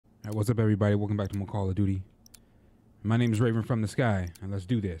Alright, what's up everybody? Welcome back to more Call of Duty. My name is Raven from the Sky, and let's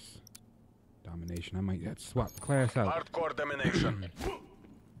do this. Domination. I might have to swap the class out. Hardcore domination.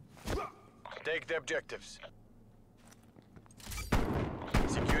 Take the objectives.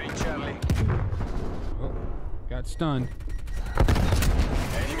 Securing Charlie. Oh, got stunned.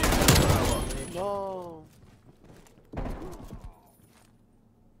 Enemy Bravo. No.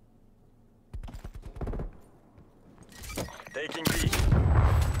 Taking B.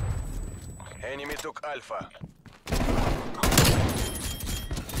 Enemy took Alpha.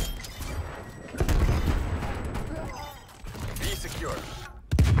 B secure.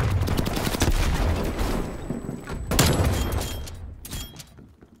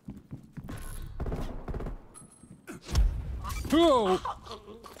 Oh!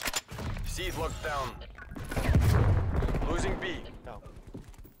 C is locked down. Losing B. No.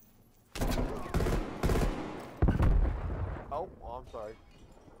 Oh, I'm sorry.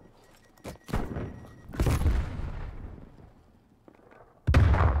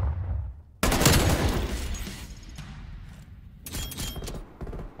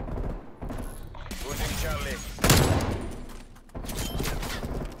 Losing Charlie.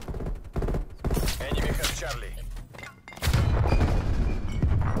 Enemy has Charlie.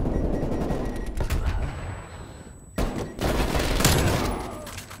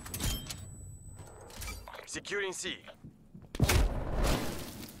 Securing C.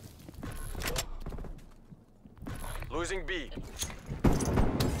 Losing B.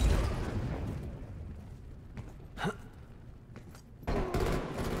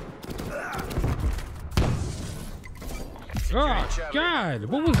 Oh, God!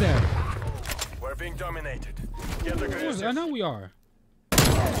 What was that? We're being dominated. Get aggressive. I know we are.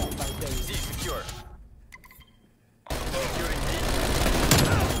 C secure. Securing B.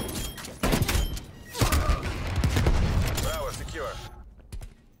 Bravo secure.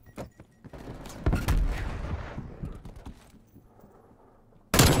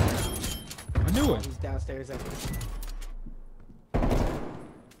 I knew it. He's downstairs.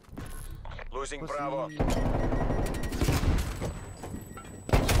 Losing Bravo.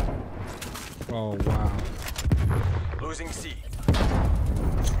 Oh, wow. Losing C.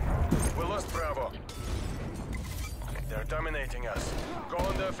 We lost Bravo. They're dominating us. Go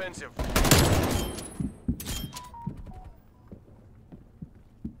on the offensive.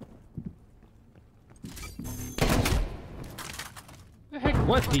 The heck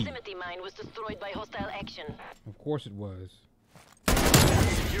was he? Proximity mine was destroyed by hostile action. Of course it was.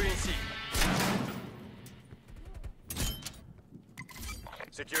 Securing C.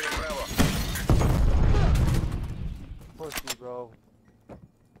 Securing Bravo. Pussy, bro.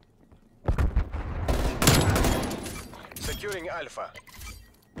 Securing Alpha.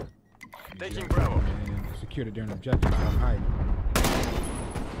 Taking Bravo. And secured it during objective. I'm hiding.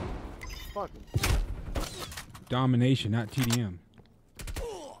 Fuck. Domination, not TDM.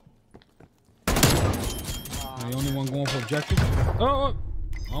 The only one going for objective. Oh!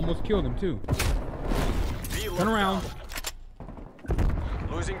 Almost killed him, too. B Turn around. down.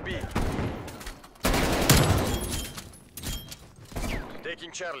 Losing B.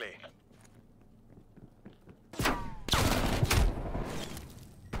 Taking Charlie.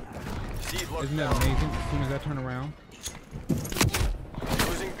 C locked Isn't that down. amazing? As soon as I turn around.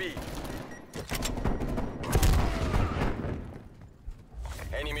 Losing B.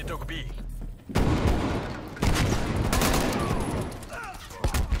 Enemy took B.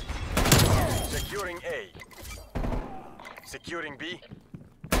 Securing A. Securing B.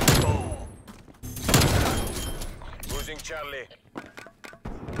 Losing Charlie.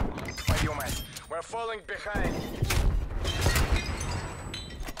 You man, we're falling behind.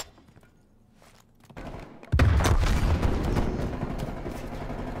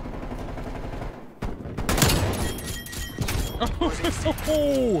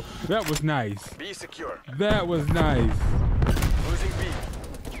 Oh, that was nice. B secure. That was nice. Losing B.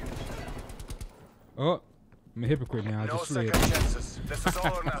 Oh, I'm a hypocrite now. I No just second slid. chances. This is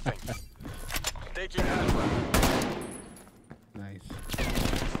all or nothing. Taking Alpha. Nice.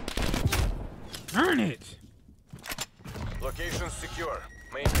 Earn it. Location secure.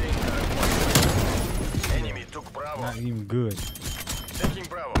 Maintain current posture. Enemy took Bravo. Not even good. Taking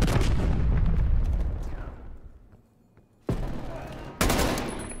Bravo.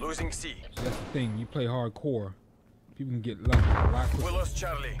 Losing C. So that's the thing. You play hardcore, people can get lucky a lot We quicker. lost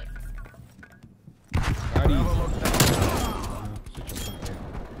Charlie. Not easy. Bravo locked down. Sit your butt down.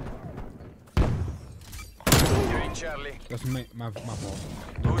 Securing Charlie. That's my fault.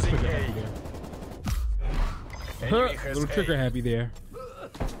 Losing Trigger A. happy there. Enemy has Little trigger A. happy there.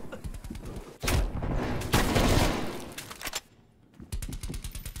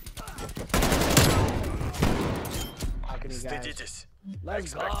 me, guys. Stididis. I Let's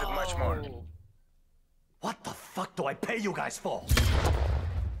expected much more. go. What the fuck do I pay you guys for?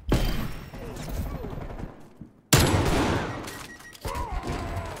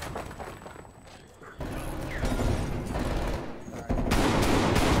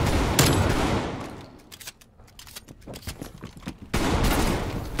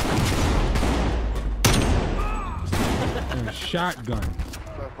 Shotgun.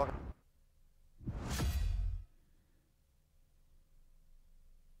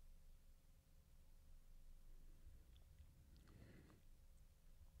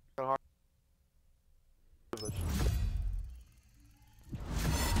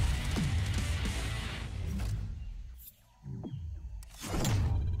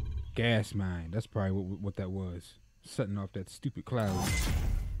 Gas mine. That's probably what that was. Setting off that stupid cloud.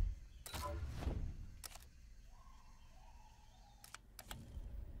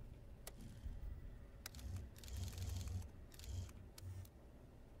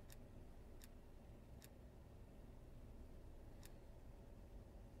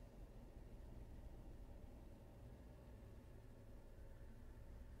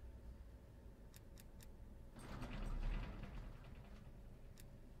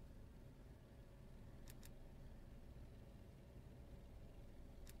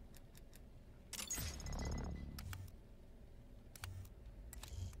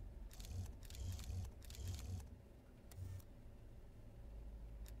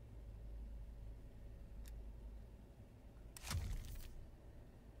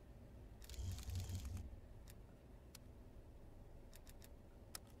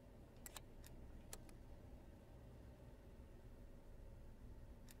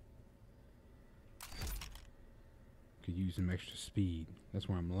 Could use some extra speed. That's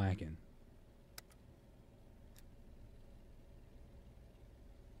where I'm lacking.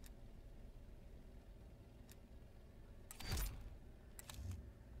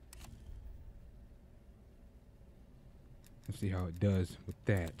 Let's see how it does with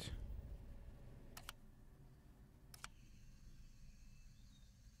that.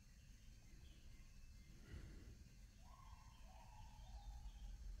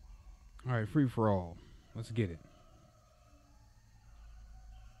 All right, free for all. Let's get it.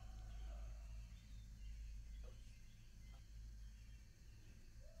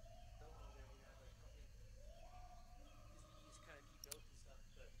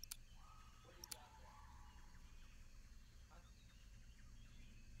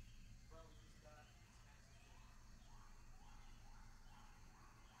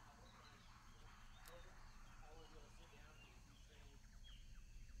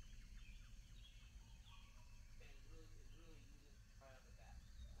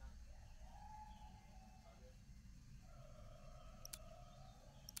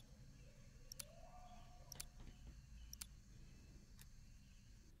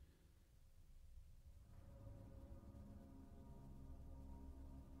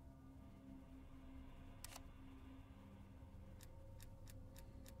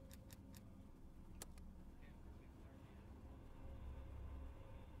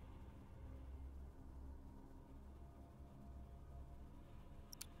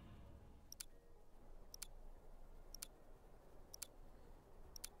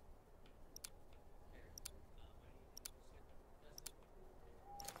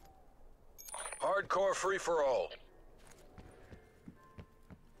 Hardcore free-for-all.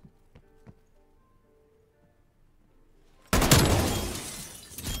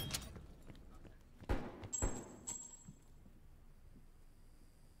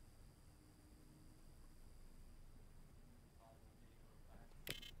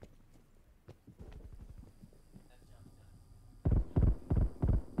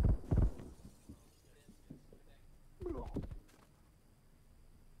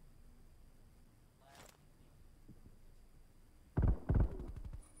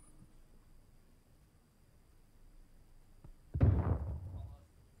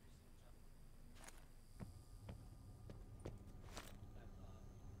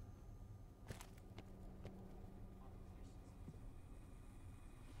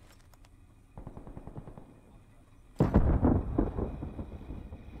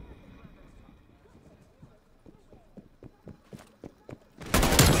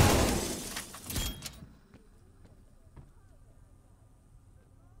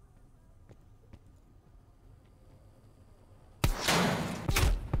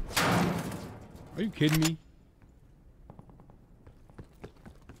 Are you kidding me?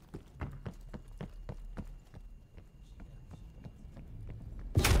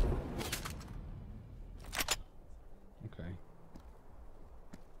 Okay.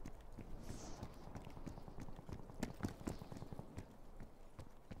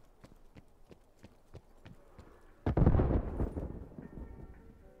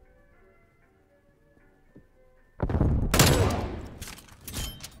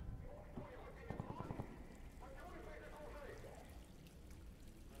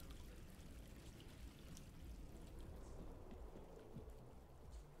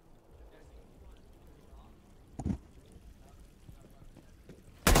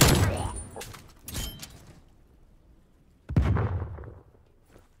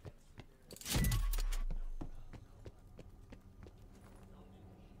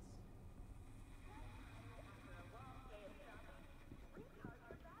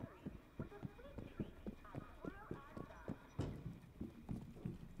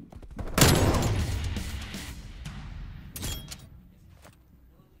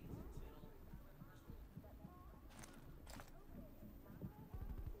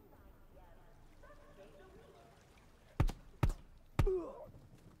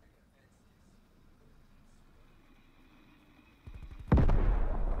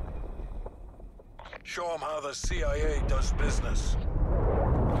 Show them how the CIA does business.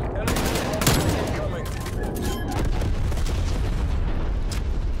 Enemy napalm incoming.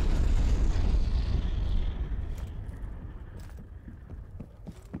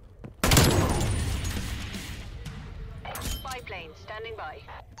 Spy plane standing by.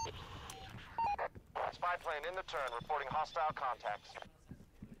 Spy plane in the turn, reporting hostile contacts.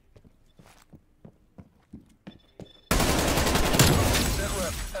 Net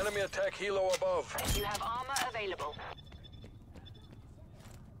rep. Enemy attack helo above. You have armor available.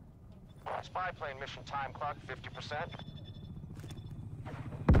 Spy plane mission time clock 50%.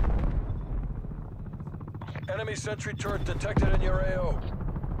 Enemy sentry turret detected in your AO.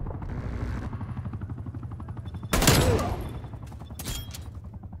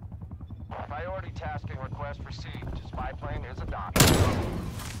 Priority tasking request received. Spy plane is a dot.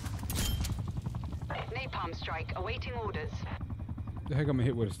 Napalm strike awaiting orders. The heck I'm gonna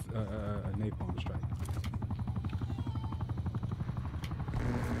hit with a napalm strike.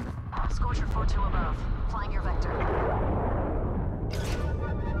 Scorcher 4-2 above. Flying your vector.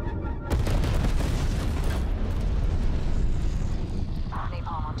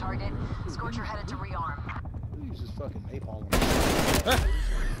 Napalm on target. Scorcher headed to rearm. Who uses fucking napalm?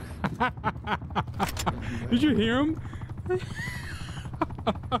 Did you hear him?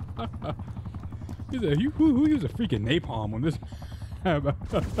 Who used a freaking napalm on this?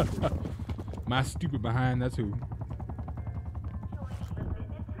 My stupid behind, that's who.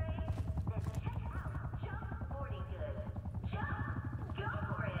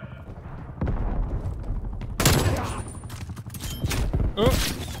 Oh.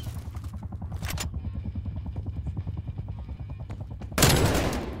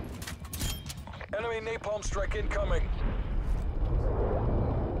 Enemy napalm strike incoming.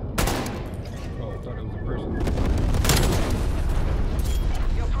 Oh, I thought it was a person.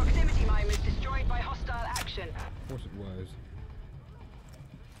 Your proximity mine was destroyed by hostile action. Of course it was.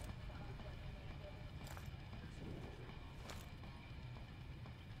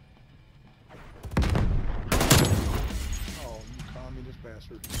 Oh, you communist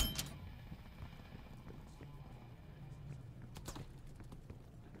bastard.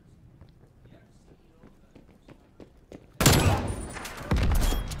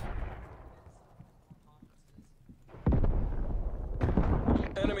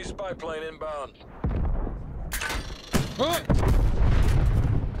 Enemy spy plane inbound. Oh!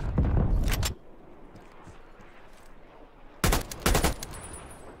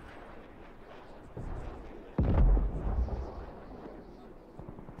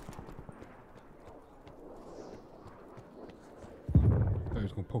 Thought he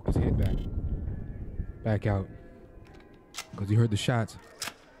was gonna poke his head back out, because he heard the shots.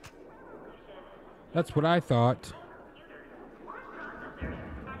 That's what I thought.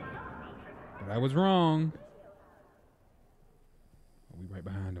 But I was wrong. Oh, we right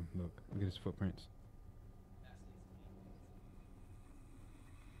behind him. Look at his footprints.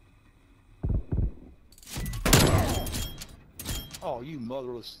 Oh, you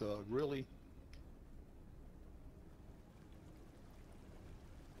motherless thug, really?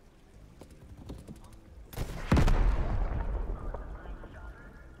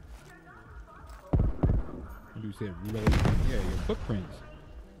 You said reload. Yeah, your footprints.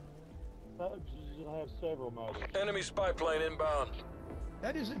 I have several motives. Enemy spy plane inbound.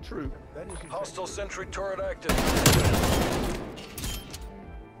 That isn't true. That isn't Hostile sentry turret active.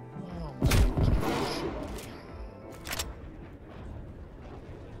 Oh, my goodness, shit on me.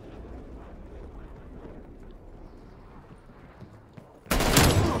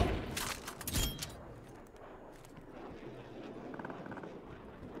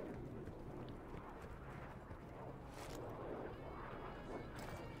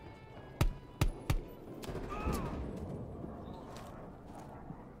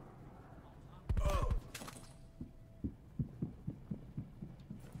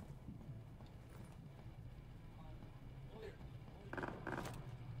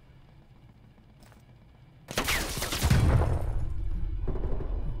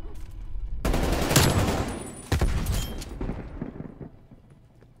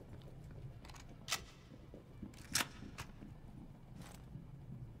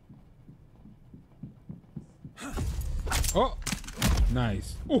 Oh,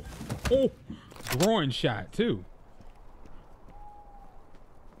 nice. Oh, oh, groin shot too.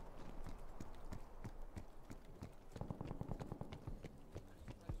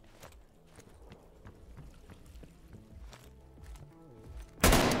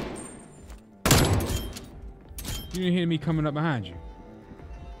 You didn't hear me coming up behind you.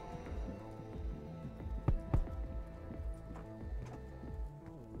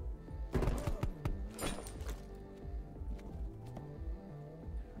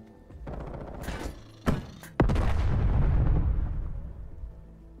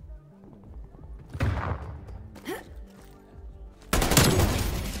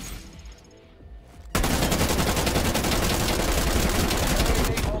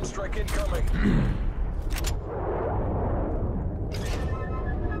 incoming.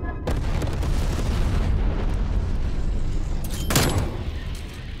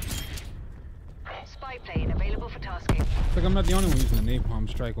 Spy plane available for tasking. It's like I'm not the only one using a napalm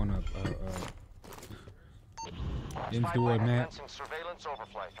strike on a Spy indoor plane map. commencing surveillance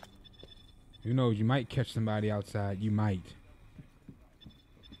overflight. Who knows? You might catch somebody outside. You might.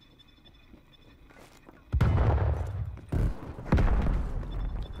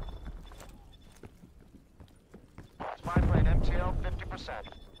 Spy plane MTL 50%.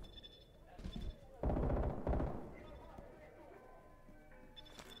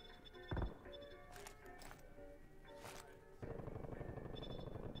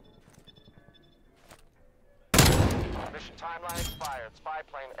 Mission timeline expired. Spy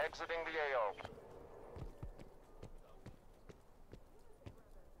plane exiting the AO.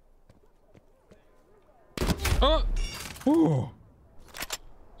 Oh! Ooh!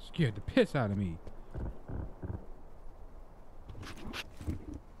 Scared the piss out of me.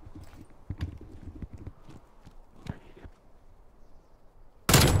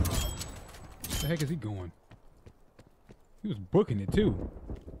 Where the heck is he going? He was booking it too.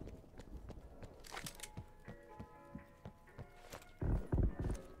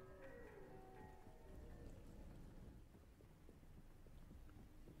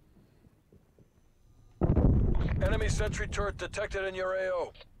 Enemy sentry turret detected in your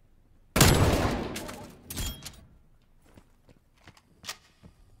AO.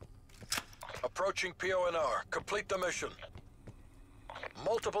 Approaching PONR. Complete the mission.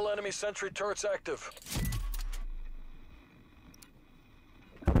 Multiple enemy sentry turrets active.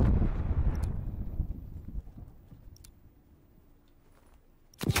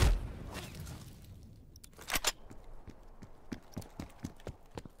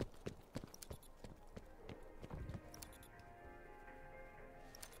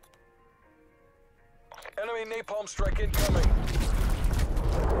 Enemy napalm strike incoming.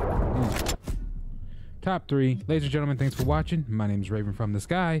 Top 3. Ladies and gentlemen, thanks for watching. My name is Raven from the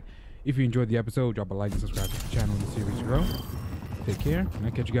Sky. If you enjoyed the episode, drop a like and subscribe to the channel and the series grow. Take care, and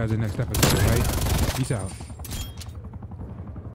I'll catch you guys in the next episode, right? Peace out.